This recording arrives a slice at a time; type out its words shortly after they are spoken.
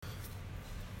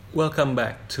Welcome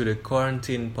back to the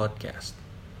Quarantine Podcast.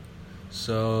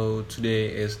 So today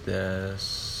is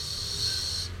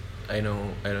I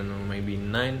don't know, maybe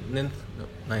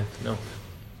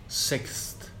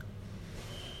sixth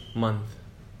month,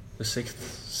 the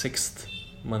sixth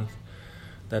month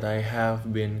that I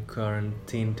have been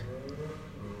quarantined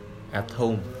at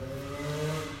home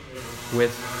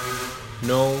with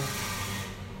no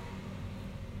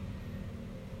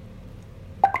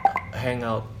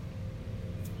hangout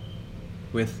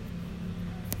with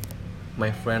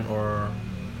my friend or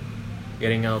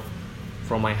getting out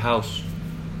from my house,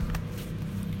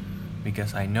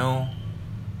 because I know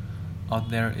out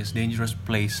there is dangerous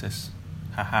places.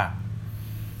 Haha.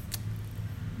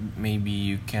 Maybe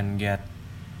you can get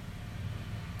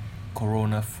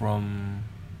corona from,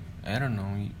 I don't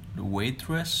know, the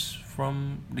waitress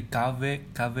from the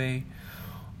cafe,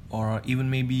 or even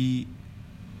maybe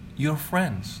your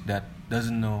friends that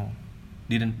don't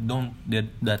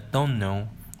know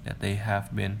that they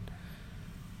have been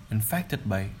infected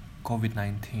by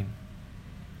COVID-19.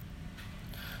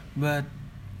 But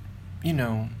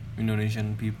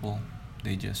Indonesian people,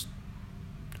 they just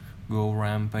go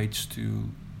rampage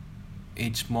to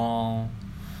each mall,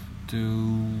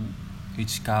 to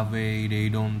each cafe. They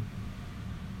don't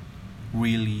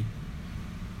really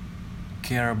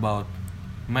care about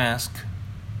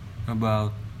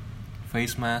about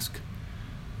face mask,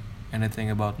 anything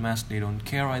about mask. They don't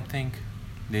care. I think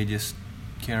they just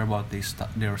care about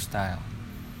their style.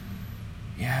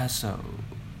 Yeah, so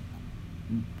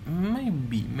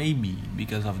maybe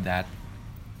because of that,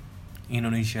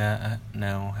 Indonesia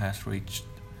now has reached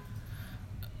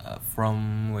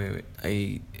from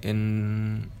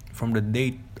the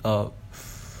date of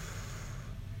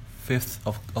 5th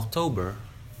of October.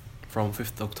 From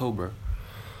 5th October,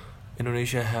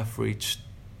 Indonesia have reached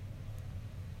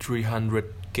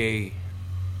 300k.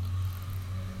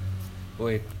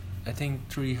 I think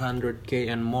 300k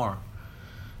and more.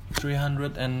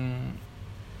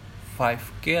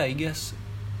 305k, I guess.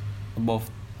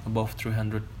 Above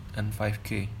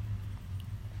 305k.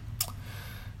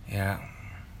 Yeah.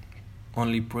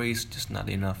 Only praise just not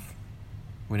enough.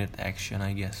 We need action,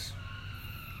 I guess.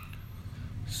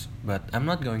 But I'm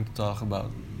not going to talk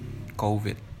about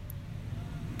COVID.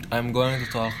 I'm going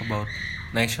to talk about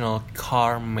national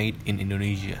car made in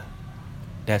Indonesia.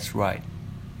 That's right.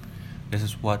 This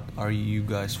is what are you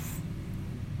guys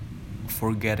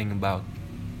forgetting about.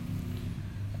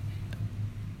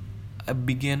 I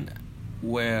begin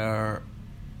where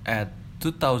at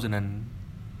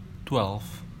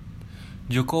 2012,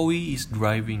 Jokowi is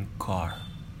driving car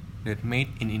that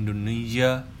made in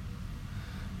Indonesia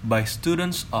by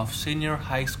students of senior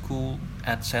high school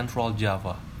at Central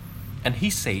Java, and he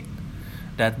said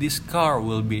that this car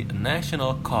will be a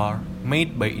national car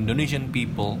made by Indonesian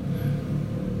people.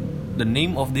 The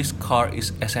name of this car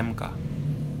is SMK.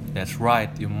 That's right,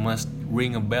 you must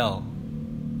ring a bell.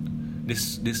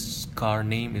 This car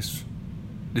name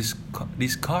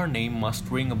must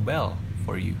ring a bell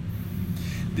for you.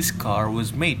 This car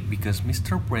was made because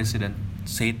Mr. President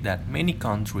said that many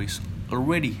countries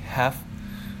already have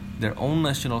their own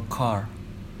national car.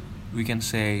 We can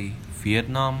say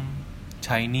Vietnam,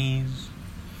 Chinese,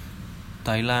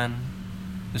 Thailand,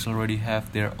 they already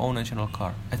have their own national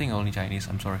car. I think only Chinese,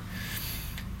 I'm sorry.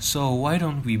 So why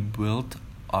don't we build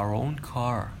our own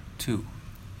car too?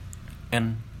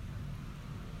 And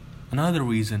another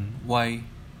reason why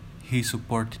he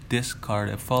supported this car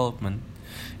development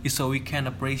is so we can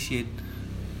appreciate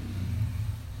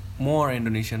more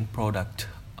Indonesian product,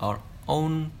 our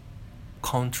own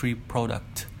country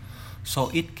product, so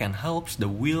it can help the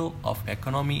wheel of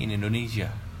economy in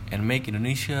Indonesia and make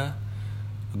Indonesia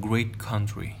a great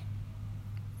country.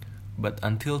 But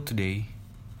until today,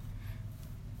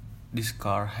 this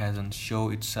car hasn't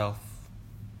shown itself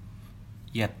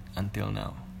yet until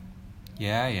now.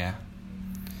 Yeah.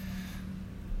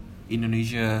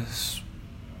 Indonesia's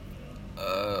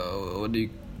what do you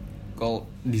call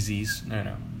disease?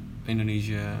 No.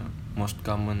 Indonesia most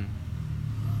common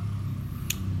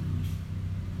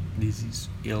disease,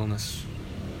 illness,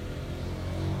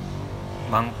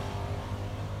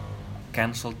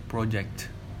 cancelled project.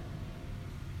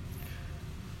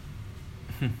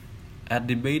 A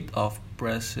debate of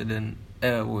president.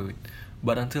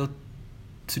 But until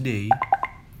today,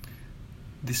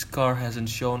 this car hasn't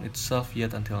shown itself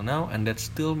yet until now, and that's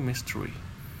still mystery.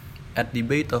 At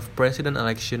debate of president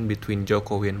election between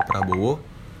Jokowi and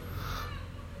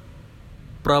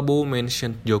Prabowo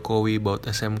mentioned Jokowi about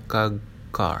SMK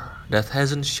car that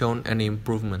hasn't shown any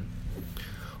improvement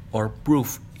or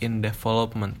proof in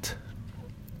development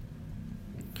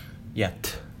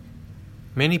yet.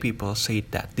 Many people say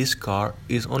that this car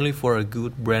is only for a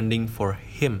good branding for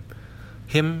him.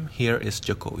 Him here is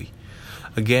Jokowi,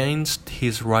 against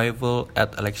his rival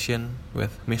at election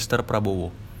with Mr.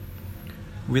 Prabowo.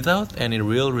 Without any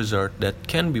real result that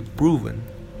can be proven,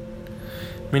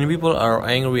 many people are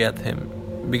angry at him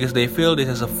because they feel this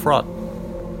is a fraud.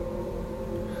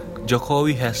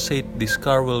 Jokowi has said this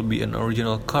car will be an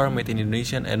original car made in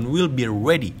Indonesia and will be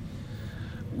ready.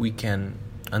 We can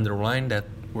underline that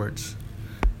words.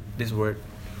 This word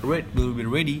will be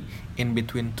ready in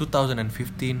between 2015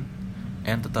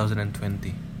 and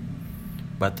 2020.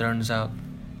 But turns out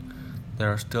there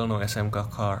are still no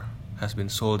SMK car has been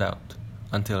sold out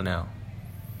until now.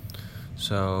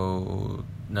 So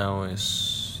now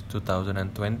is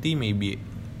 2020, maybe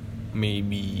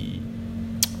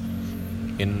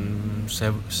in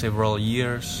several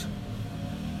years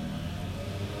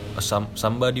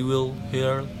somebody will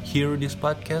hear this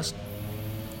podcast.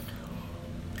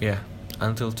 Yeah,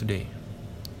 until today,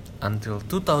 until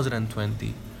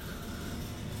 2020,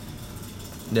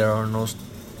 there are no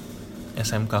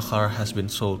SMK car has been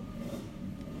sold.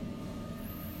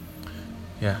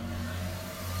 Yeah,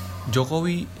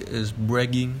 Jokowi is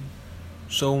bragging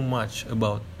so much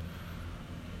about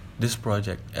this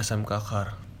project, SMK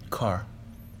car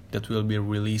that will be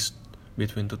released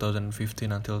between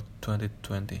 2015 until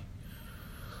 2020.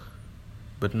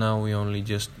 But now we only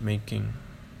just making.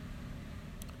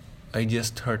 I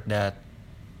just heard that.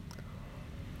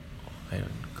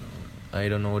 I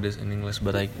don't know this in English,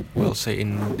 but I will say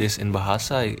in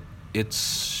Bahasa.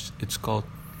 It's called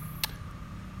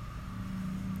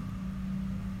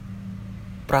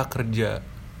prakerja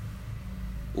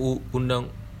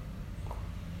undang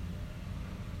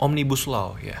omnibus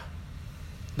law. Yeah,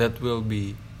 that will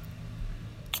be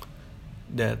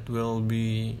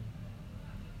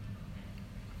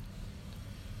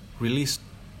released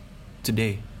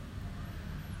today.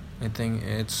 I think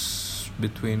it's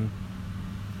between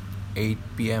 8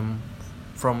 p.m.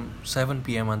 from 7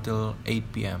 p.m. until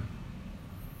 8 p.m.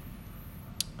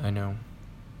 I know.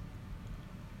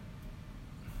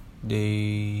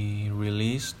 They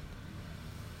released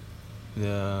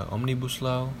the omnibus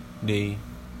law. They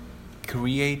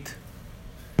create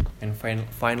and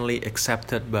finally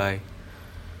accepted by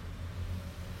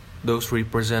those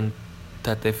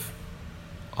representative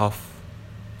of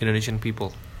Indonesian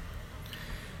people.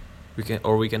 We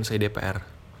can say DPR.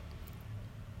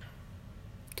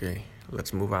 Okay,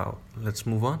 let's move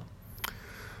on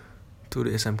to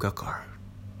the SMK car.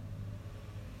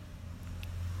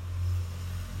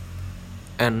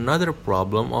 Another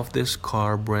problem of this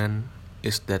car brand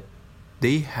is that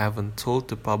they haven't told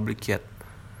the public yet.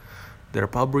 Their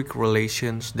public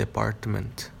relations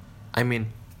department. I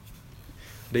mean,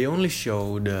 they only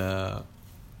show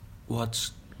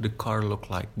what's the car look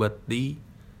like, but they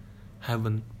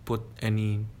haven't put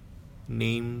any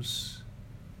names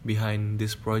behind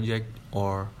this project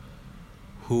or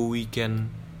who we can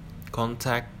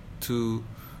contact to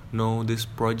know this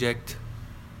project.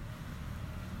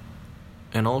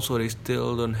 And also they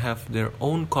still don't have their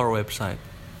own car website.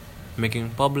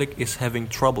 Making public is having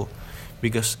trouble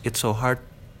because it's so hard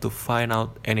to find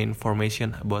out any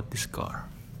information about this car.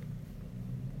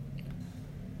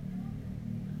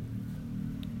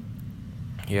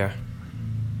 Yeah,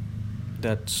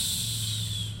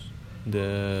 that's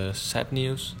the sad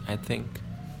news. I think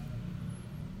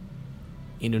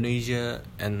Indonesia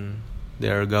and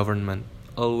their government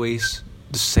always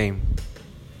the same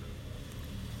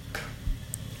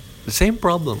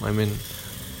problem. I mean,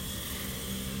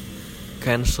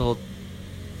 cancelled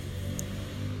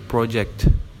project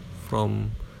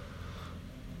from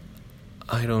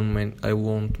I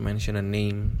won't mention a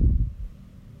name,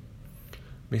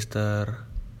 Mr.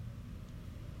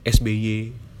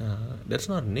 SBY. That's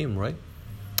not a name, right?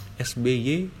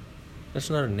 SBY, that's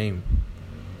not a name.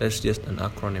 That's just an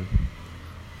acronym.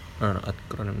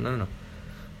 No.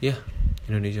 Yeah,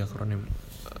 Indonesia acronym.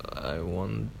 I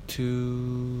want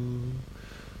to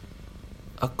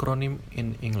acronym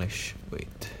in English.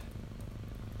 Wait.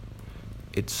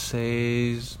 It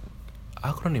says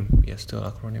acronym. Yeah, still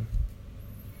acronym.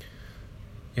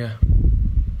 Yeah.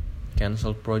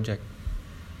 Cancelled project.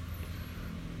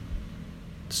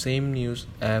 Same news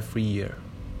every year.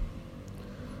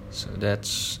 So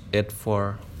that's it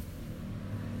for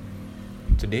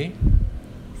today,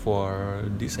 for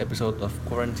this episode of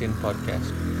Quarantine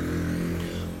Podcast,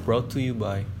 brought to you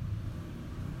by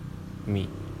me.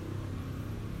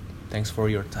 Thanks for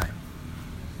your time.